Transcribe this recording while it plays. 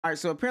All right,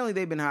 so apparently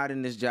they've been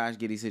hiding this Josh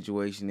Giddey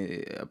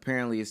situation.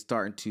 Apparently, it's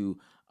starting to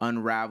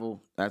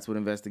unravel. That's what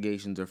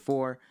investigations are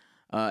for,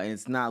 and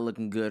it's not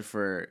looking good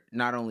for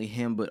not only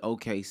him but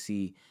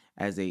OKC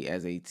as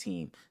a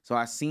team. So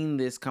I seen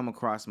this come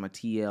across my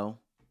TL.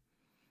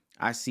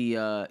 I see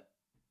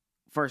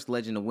first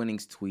Legend of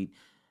Winnings tweet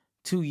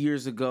 2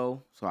 years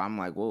ago. So I'm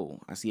like,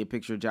 whoa! I see a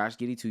picture of Josh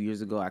Giddey 2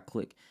 years ago. I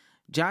click.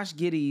 Josh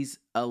Giddey's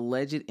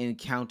alleged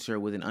encounter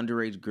with an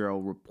underage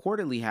girl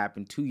reportedly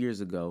happened 2 years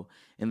ago,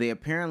 and they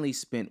apparently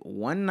spent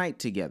one night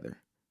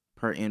together,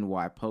 per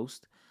NY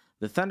Post.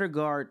 The Thunder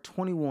guard,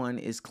 21,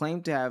 is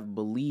claimed to have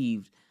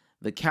believed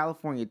the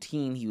California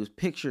teen he was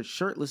pictured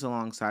shirtless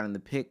alongside in the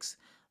pics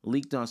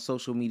leaked on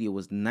social media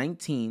was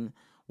 19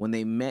 when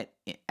they met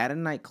at a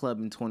nightclub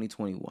in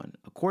 2021,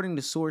 according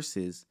to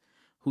sources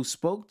who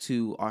spoke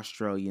to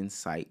Australian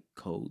site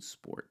Code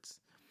Sports.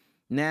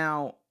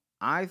 Now,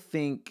 I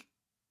think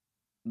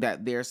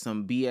that there's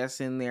some BS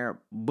in there,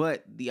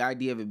 but the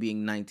idea of it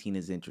being 19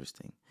 is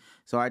interesting.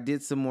 So I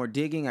did some more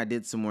digging, I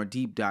did some more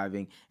deep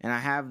diving, and I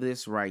have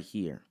this right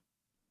here.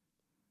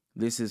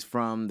 This is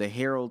from the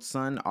Herald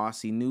Sun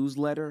Aussie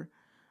newsletter.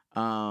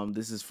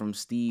 This is from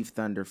Steve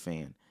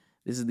Thunderfan.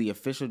 This is the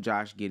official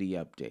Josh Giddey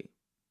update.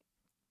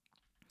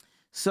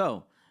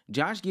 So,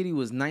 Josh Giddey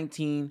was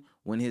 19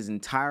 when his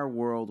entire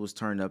world was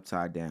turned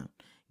upside down.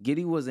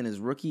 Giddey was in his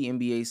rookie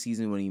NBA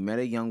season when he met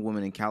a young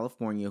woman in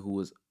California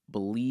who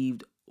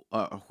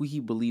he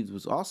believed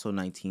was also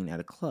 19 at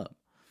a club.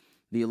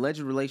 The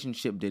alleged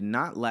relationship did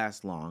not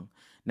last long.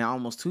 Now,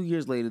 almost 2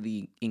 years later,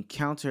 the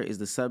encounter is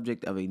the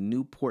subject of a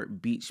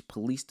Newport Beach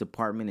Police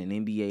Department and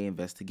NBA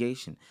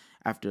investigation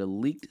after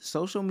leaked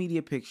social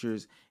media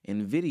pictures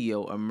and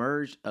video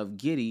emerged of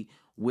Giddey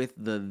with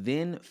the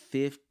then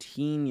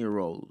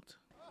 15-year-old.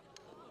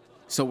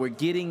 So we're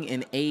getting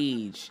an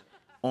age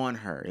on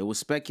her. It was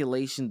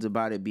speculations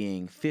about it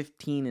being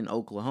 15 in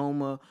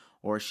Oklahoma,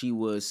 or she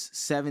was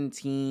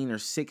 17 or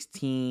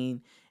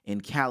 16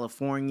 in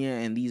California,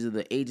 and these are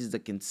the ages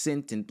of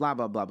consent and blah,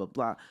 blah, blah, blah,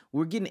 blah.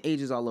 We're getting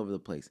ages all over the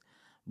place.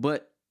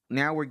 But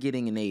now we're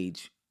getting an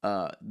age,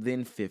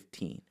 then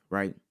 15,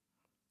 right?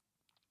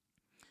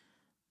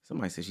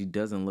 Somebody says she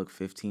doesn't look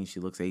 15, she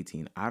looks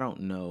 18. I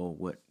don't know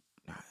what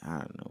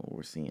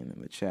we're seeing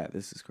in the chat.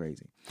 This is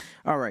crazy.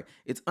 All right.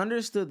 It's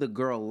understood the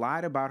girl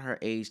lied about her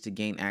age to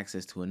gain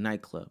access to a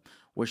nightclub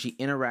where she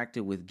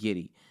interacted with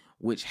Giddey,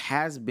 which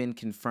has been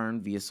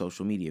confirmed via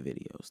social media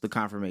videos. The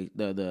confirmation,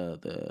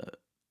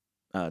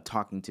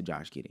 talking to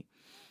Josh Giddey.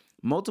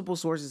 Multiple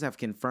sources have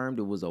confirmed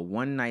it was a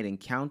one-night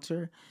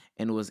encounter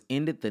and was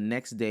ended the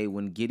next day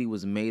when Giddey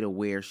was made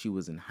aware she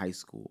was in high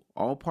school.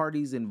 All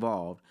parties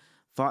involved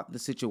thought the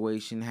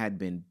situation had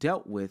been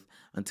dealt with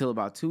until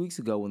about 2 weeks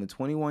ago when the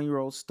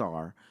 21-year-old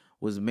star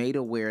was made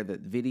aware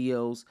that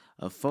videos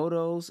of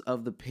photos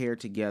of the pair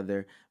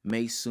together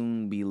may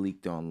soon be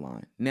leaked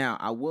online. Now,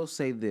 I will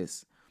say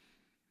this.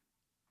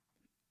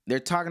 They're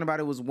talking about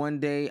it was one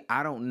day.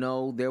 I don't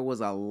know. There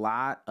was a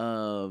lot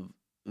of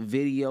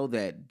video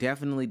that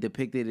definitely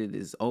depicted it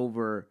as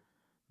over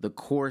the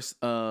course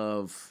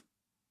of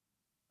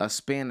a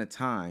span of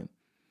time.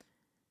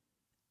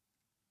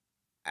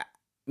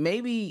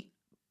 Maybe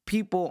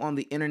people on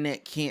the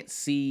internet can't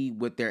see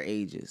what their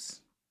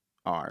ages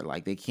are.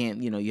 Like they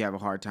can't, you have a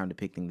hard time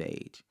depicting the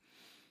age.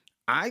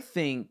 I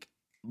think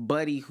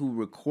Buddy, who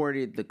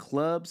recorded the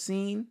club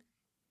scene,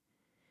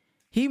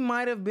 he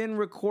might have been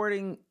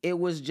recording it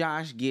was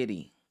Josh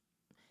Giddey.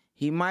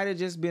 He might have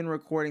just been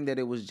recording that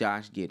it was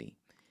Josh Giddey.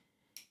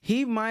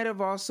 He might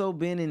have also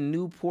been in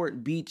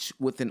Newport Beach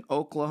with an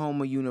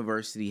Oklahoma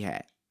University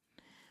hat.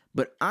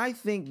 But I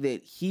think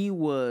that he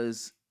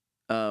was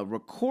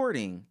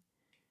recording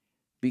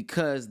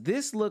because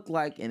this looked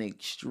like an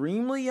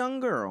extremely young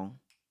girl.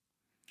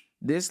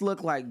 This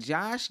looked like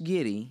Josh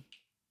Giddey.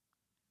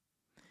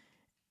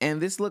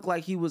 And this looked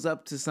like he was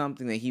up to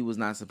something that he was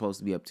not supposed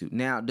to be up to.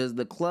 Now, does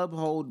the club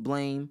hold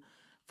blame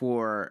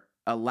for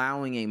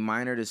allowing a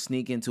minor to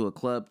sneak into a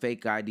club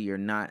fake ID or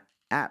not?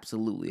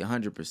 Absolutely,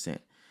 100%.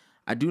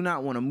 I do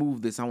not want to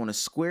move this. I want to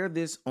square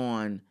this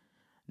on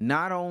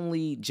not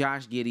only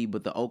Josh Giddey,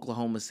 but the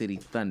Oklahoma City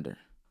Thunder.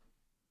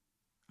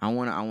 I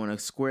want to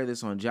square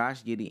this on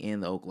Josh Giddey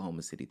and the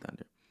Oklahoma City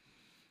Thunder.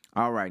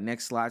 All right,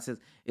 next slide says,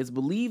 it's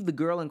believed the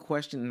girl in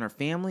question and her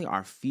family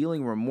are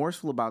feeling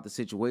remorseful about the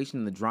situation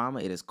and the drama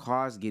it has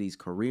caused Giddey's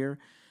career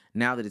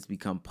now that it's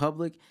become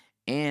public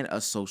and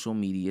a social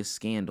media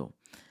scandal.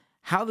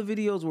 How the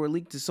videos were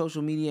leaked to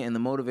social media and the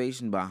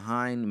motivation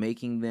behind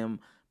making them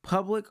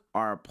public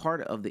are a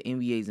part of the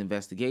NBA's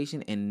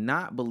investigation and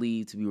not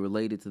believed to be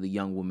related to the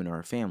young woman or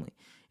her family.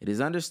 It is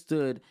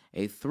understood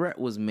a threat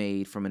was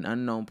made from an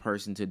unknown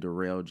person to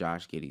derail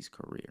Josh Giddey's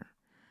career.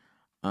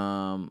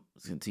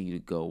 Let's continue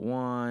to go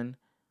on.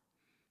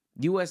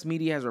 U.S.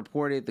 media has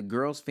reported the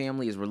girl's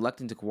family is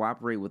reluctant to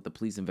cooperate with the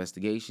police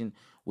investigation,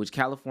 which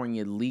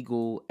California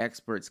legal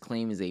experts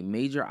claim is a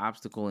major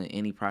obstacle in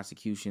any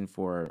prosecution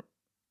for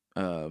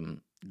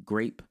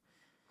rape.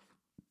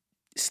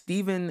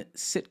 Stephen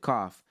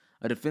Sitkoff,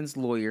 a defense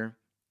lawyer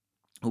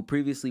who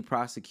previously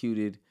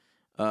prosecuted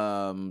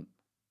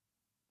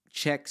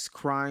checks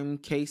crime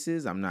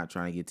cases. I'm not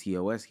trying to get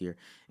TOS here.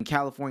 In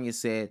California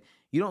said,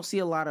 you don't see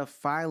a lot of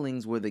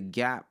filings where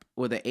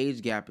the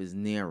age gap is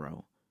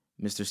narrow.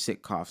 Mr.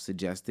 Sitkoff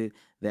suggested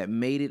that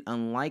made it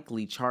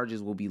unlikely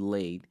charges will be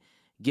laid,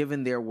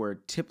 given there were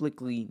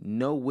typically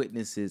no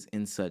witnesses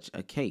in such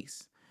a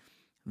case.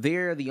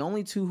 They're the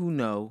only two who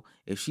know.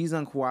 If she's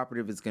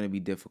uncooperative, it's going to be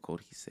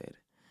difficult, he said.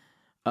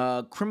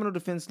 Criminal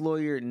defense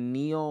lawyer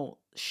Neil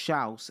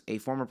Schaus, a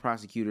former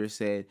prosecutor,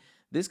 said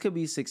this could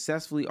be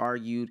successfully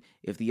argued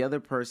if the other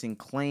person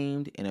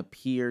claimed and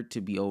appeared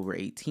to be over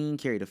 18,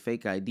 carried a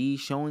fake ID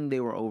showing they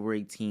were over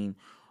 18,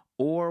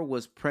 or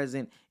was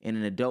present in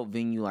an adult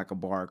venue like a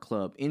bar or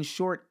club. In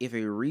short, if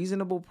a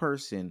reasonable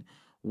person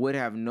would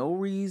have no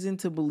reason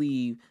to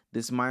believe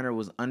this minor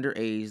was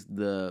underage,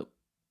 the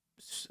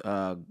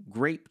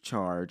grape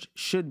charge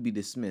should be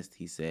dismissed,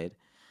 he said.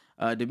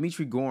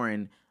 Dmitry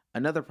Gorin,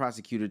 another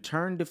prosecutor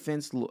turned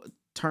defense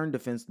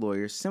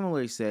lawyer,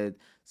 similarly said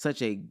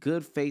such a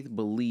good faith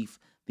belief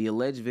the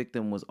alleged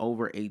victim was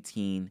over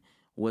 18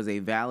 was a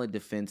valid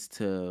defense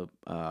to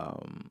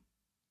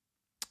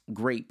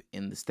grape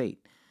in the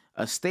state.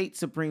 A state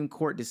Supreme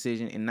Court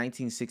decision in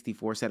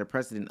 1964 set a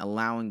precedent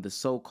allowing the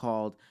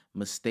so-called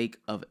mistake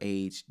of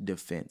age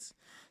defense.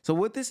 So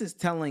what this is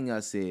telling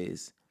us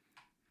is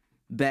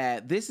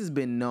that this has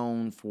been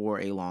known for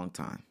a long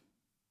time.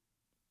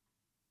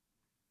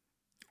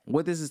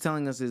 What this is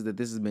telling us is that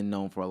this has been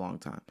known for a long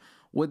time.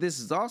 What this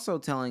is also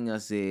telling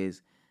us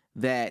is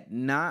that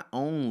not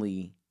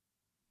only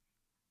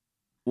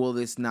will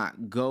this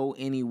not go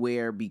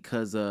anywhere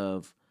because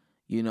of,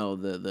 you know,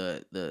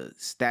 the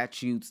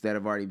statutes that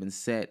have already been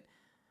set,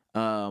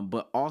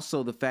 but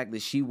also the fact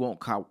that she won't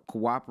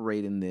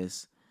cooperate in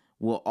this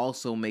will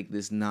also make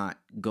this not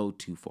go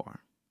too far.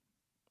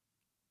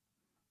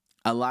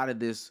 A lot of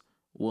this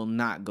will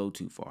not go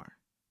too far.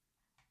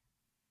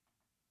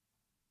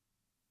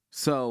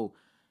 So,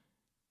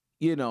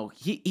 you know,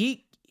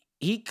 he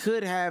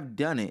could have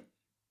done it,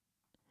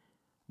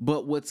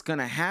 but what's going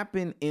to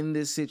happen in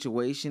this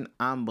situation,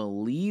 I'm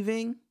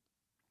believing,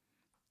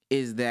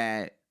 is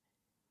that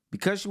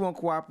because she won't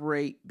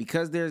cooperate,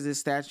 because there's this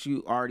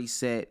statute already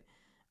set,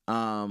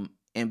 and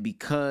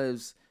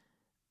because,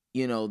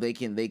 you know, they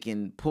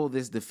can pull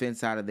this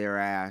defense out of their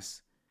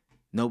ass,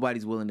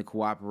 nobody's willing to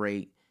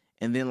cooperate.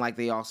 And then, like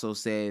they also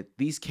said,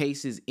 these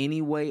cases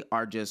anyway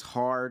are just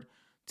hard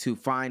to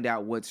find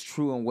out what's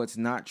true and what's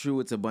not true.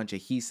 It's a bunch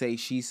of he say,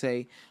 she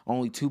say.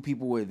 Only two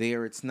people were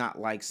there. It's not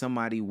like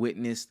somebody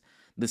witnessed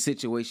the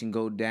situation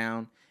go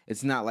down.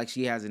 It's not like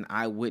she has an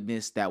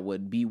eyewitness that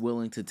would be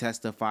willing to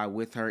testify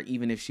with her,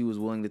 even if she was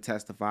willing to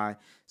testify.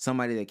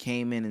 Somebody that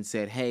came in and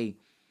said, hey,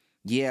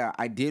 yeah,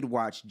 I did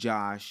watch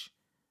Josh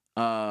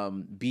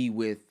be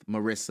with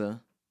Marissa,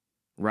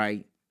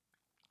 right?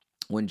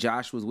 When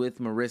Josh was with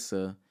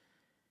Marissa,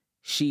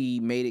 she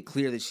made it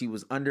clear that she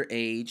was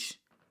underage.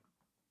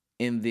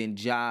 And then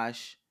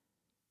Josh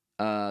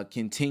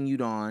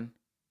continued on.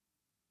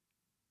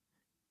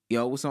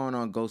 Yo, what's going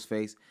on,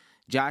 Ghostface?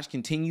 Josh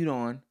continued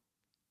on.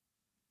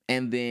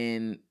 And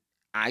then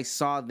I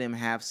saw them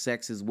have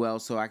sex as well,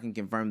 so I can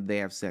confirm they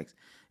have sex.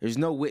 There's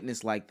no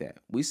witness like that.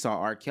 We saw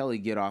R. Kelly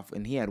get off,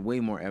 and he had way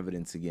more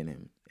evidence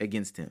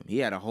against him. He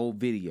had a whole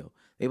video.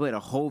 They played a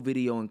whole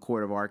video in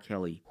court of R.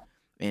 Kelly,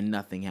 and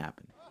nothing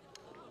happened.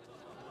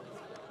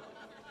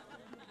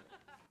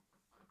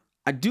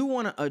 I do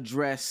want to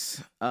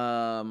address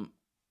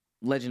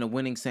Legend of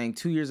Winning saying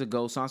 2 years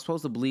ago, so I'm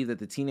supposed to believe that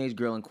the teenage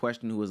girl in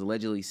question, who was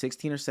allegedly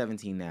 16 or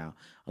 17 now,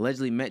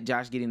 allegedly met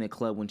Josh Giddey in a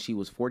club when she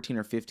was 14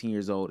 or 15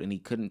 years old, and he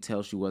couldn't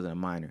tell she wasn't a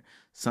minor.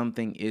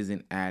 Something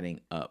isn't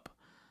adding up.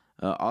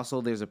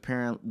 Also,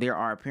 there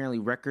are apparently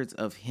records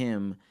of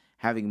him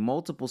having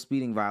multiple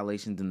speeding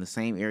violations in the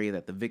same area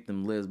that the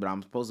victim lives, but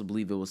I'm supposed to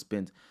believe it was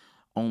spent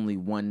only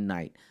one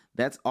night.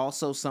 That's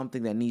also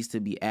something that needs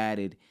to be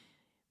added.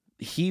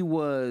 He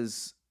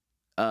was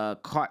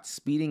caught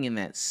speeding in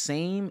that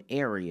same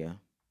area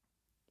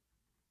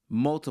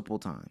multiple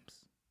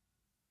times.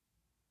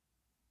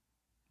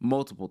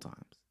 Multiple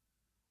times.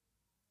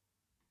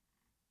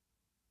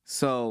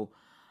 So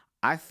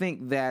I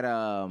think that,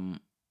 I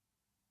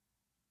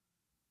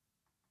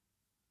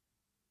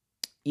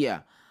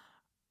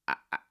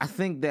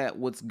think that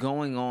what's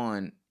going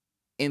on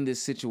in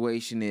this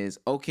situation is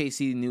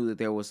OKC knew that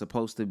there was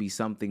supposed to be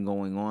something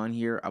going on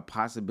here, a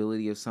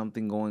possibility of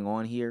something going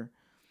on here.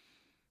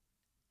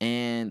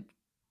 And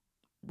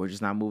we're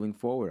just not moving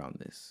forward on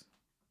this.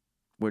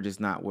 We're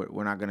not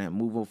going to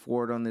move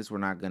forward on this. We're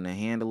not going to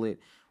handle it.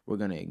 We're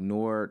going to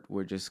ignore it.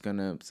 We're just going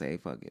to say,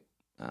 fuck it.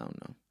 I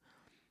don't know.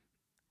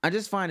 I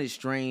just find it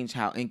strange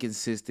how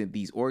inconsistent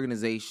these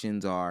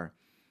organizations are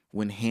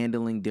when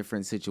handling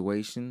different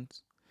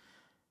situations.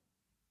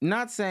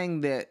 Not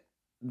saying that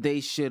they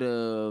should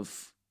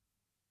have,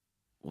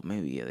 well,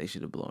 maybe, yeah, they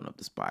should have blown up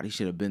the spot. He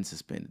should have been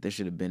suspended. There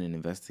should have been an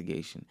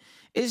investigation.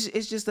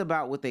 It's just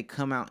about what they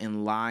come out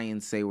and lie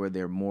and say where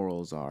their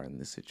morals are in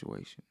this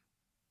situation.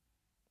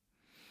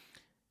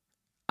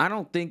 I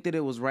don't think that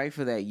it was right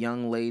for that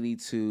young lady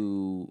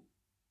to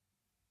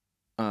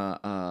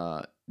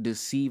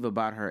deceive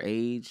about her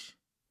age,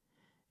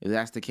 if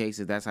that's the case,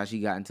 if that's how she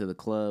got into the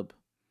club,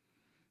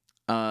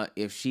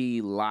 if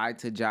she lied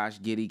to Josh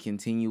Giddey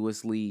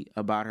continuously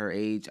about her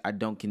age, I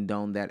don't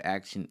condone that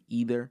action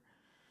either.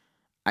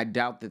 I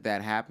doubt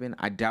that happened.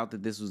 I doubt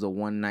that this was a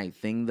one-night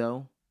thing,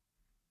 though.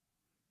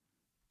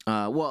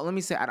 Well, let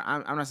me say,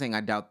 I'm not saying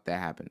I doubt that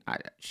happened.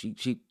 She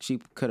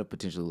could have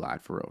potentially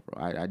lied for real,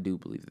 bro. I do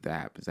believe that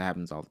happens. That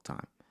happens all the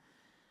time.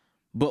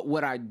 But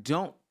what I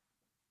don't,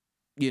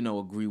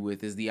 agree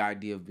with is the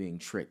idea of being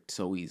tricked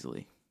so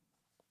easily.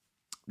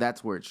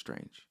 That's where it's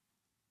strange.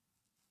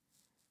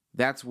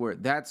 That's where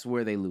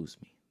they lose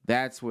me.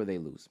 That's where they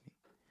lose me.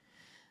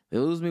 They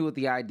lose me with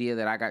the idea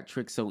that I got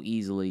tricked so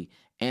easily.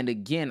 And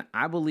again,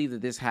 I believe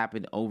that this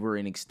happened over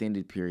an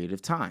extended period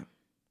of time.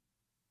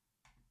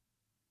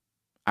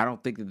 I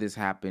don't think that this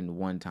happened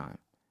one time.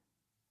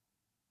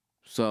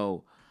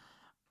 So,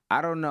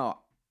 I don't know.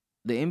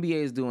 The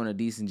NBA is doing a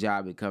decent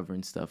job at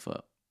covering stuff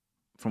up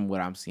from what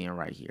I'm seeing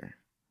right here.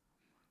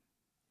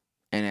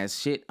 And as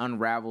shit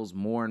unravels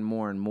more and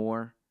more and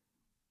more,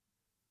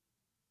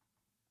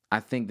 I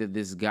think that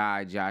this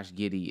guy, Josh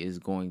Giddey, is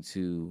going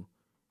to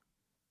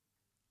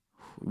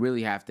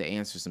really have to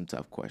answer some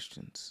tough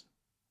questions.